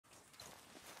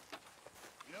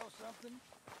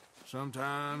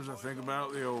Sometimes I think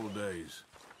about the old days.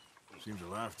 Seems a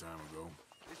lifetime ago.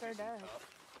 Sure does.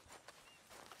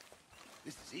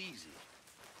 This is easy.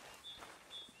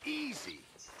 Easy.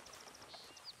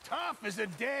 Tough as a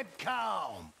dead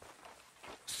calm.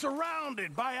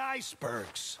 Surrounded by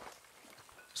icebergs.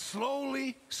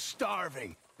 Slowly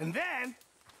starving. And then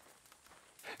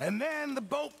the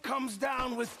boat comes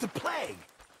down with the plague.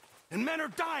 And men are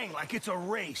dying like it's a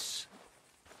race.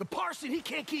 The parson, he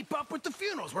can't keep up with the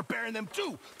funerals. We're burying them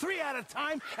 2, 3 at a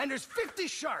time, and there's 50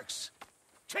 sharks.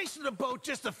 Chasing the boat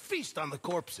just to feast on the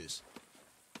corpses.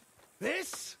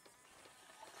 This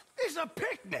is a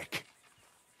picnic.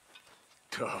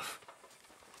 Tough.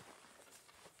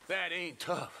 That ain't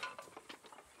tough.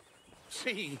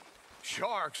 See,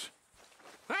 sharks,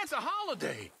 that's a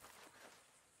holiday.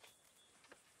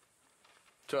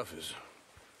 Tough is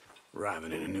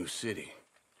arriving in a new city.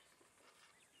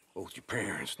 Both your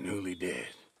parents newly dead.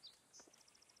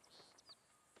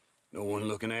 No one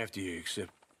looking after you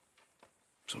except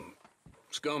some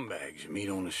scumbags you meet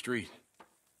on the street.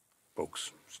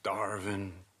 Folks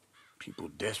starving, people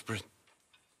desperate.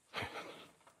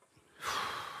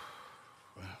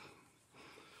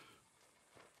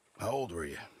 How old were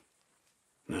you?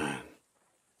 9.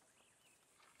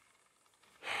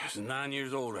 Since 9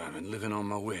 years old, I've been living on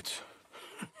my wits.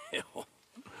 Hell.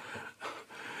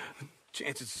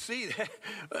 Chances to see that,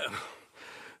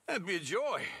 that'd be a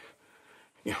joy.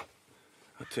 You know,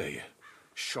 I'll tell you,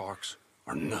 sharks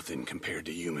are nothing compared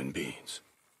to human beings.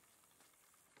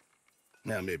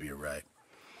 Now, maybe you're right.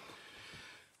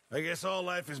 I guess all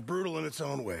life is brutal in its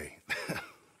own way.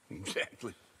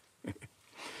 Exactly.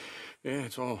 Yeah,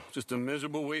 it's all just a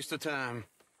miserable waste of time.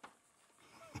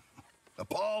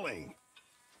 Appalling.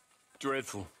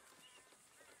 Dreadful.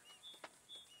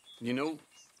 You know,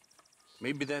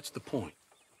 maybe that's the point.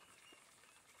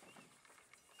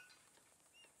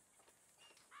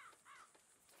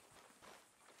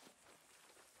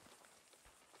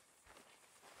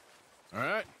 All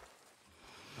right.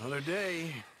 Another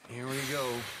day. Here we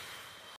go.